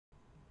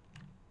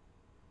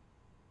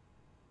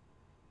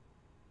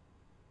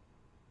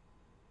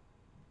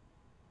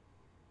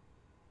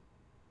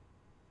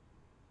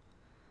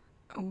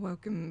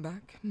Welcome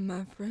back,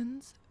 my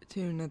friends,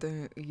 to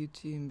another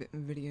YouTube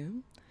video.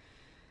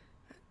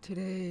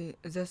 Today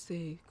is just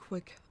a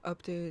quick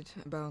update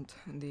about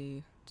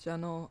the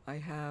channel. I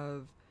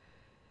have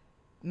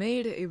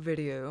made a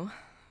video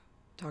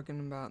talking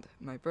about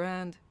my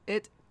brand.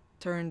 It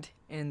turned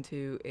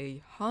into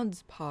a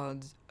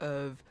hodgepodge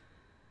of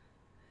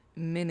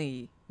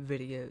mini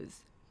videos.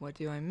 What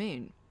do I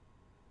mean?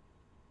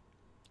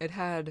 It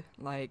had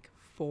like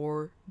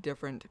 4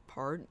 different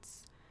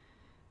parts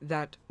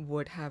that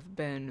would have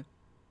been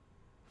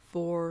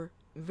 4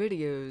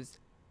 videos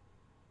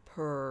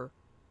per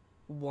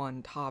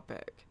one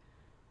topic.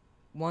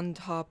 One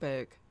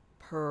topic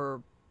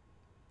per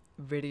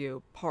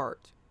video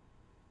part.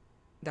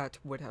 That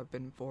would have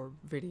been 4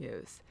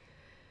 videos.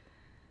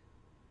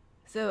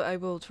 So I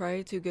will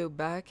try to go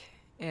back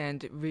and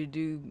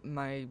redo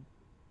my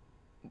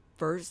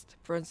first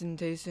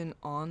presentation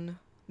on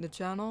the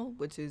channel,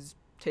 which is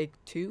take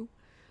 2,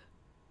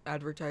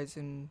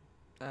 advertising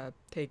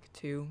take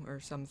 2 or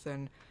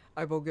something.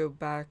 I will go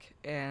back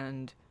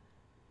and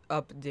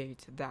update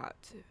that,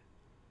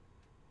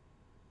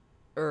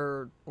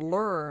 or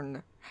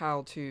learn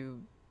how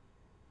to,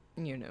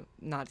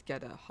 not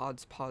get a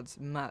hodgepodge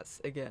mess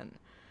again.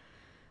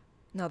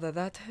 Now that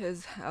that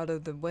is out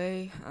of the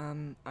way,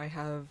 I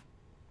have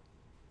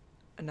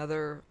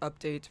another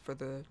update for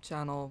the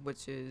channel,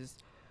 which is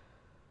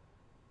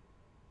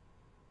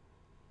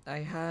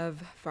I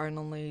have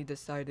finally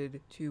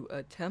decided to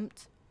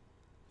attempt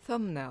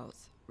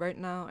thumbnails. Right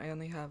now I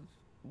only have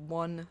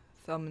 1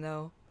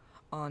 thumbnail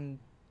on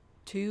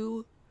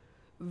 2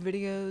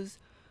 videos,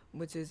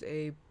 which is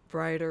a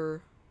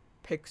brighter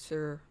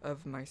picture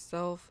of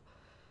myself,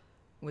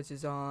 which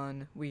is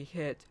on we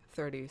hit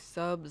 30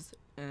 subs,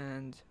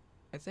 and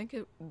I think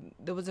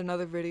there was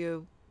another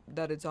video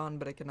that it's on,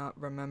 but I cannot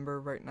remember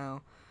right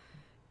now.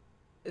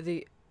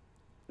 There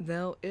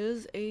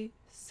is a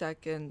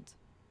second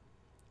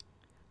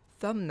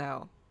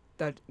thumbnail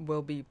that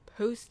will be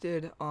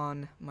posted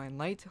on my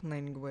light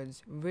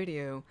language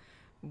video,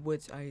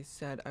 which I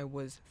said I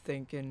was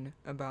thinking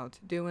about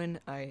doing.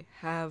 I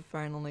have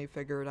finally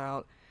figured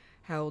out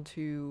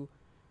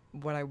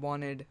what I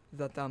wanted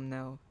the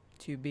thumbnail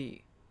to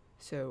be.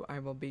 So I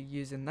will be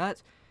using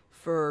that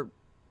for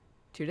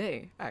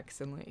today,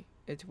 actually.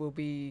 It will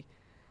be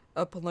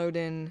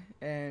uploading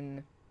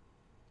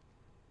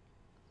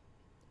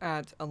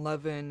at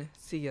 11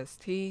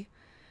 CST.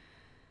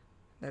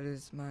 That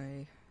is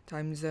my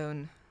time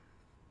zone,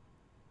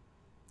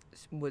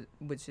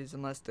 which is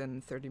in less than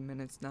 30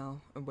 minutes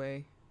now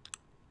away.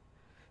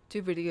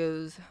 2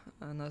 videos,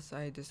 unless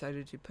I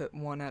decided to put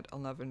one at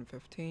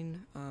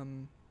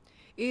 11:15.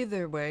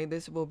 Either way,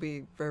 this will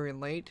be very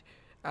late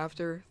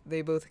after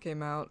they both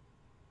came out,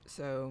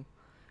 so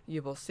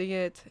you will see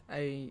it.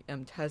 I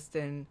am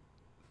testing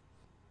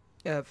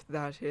if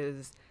that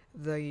is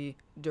the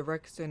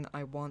direction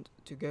I want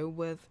to go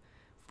with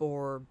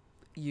for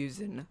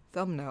using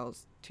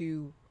thumbnails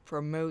to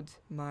promote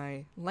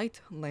my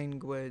light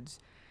language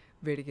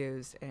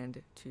videos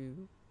and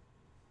to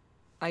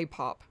eye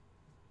pop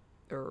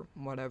or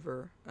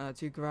whatever,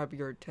 to grab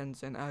your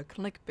attention.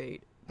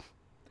 Clickbait.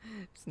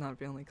 It's not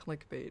really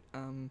clickbait.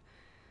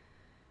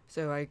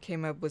 So I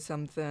came up with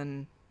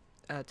something,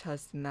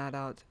 testing that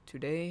out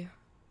today.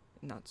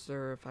 Not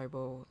sure if I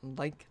will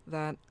like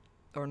that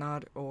or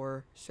not,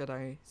 or should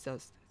I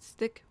just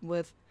stick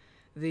with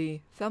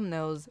the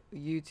thumbnails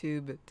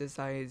YouTube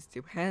decides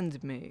to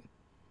hand me.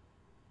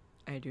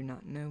 I do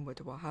not know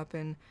what will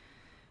happen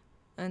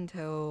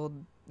until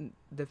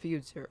the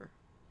future.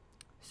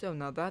 So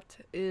now that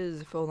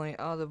is fully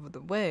out of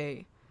the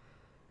way,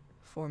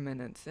 4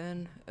 minutes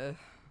in,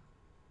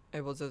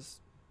 I will just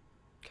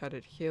cut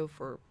it here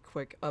for a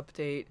quick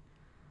update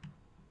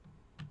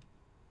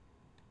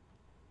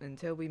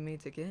until we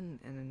meet again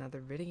in another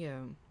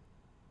video.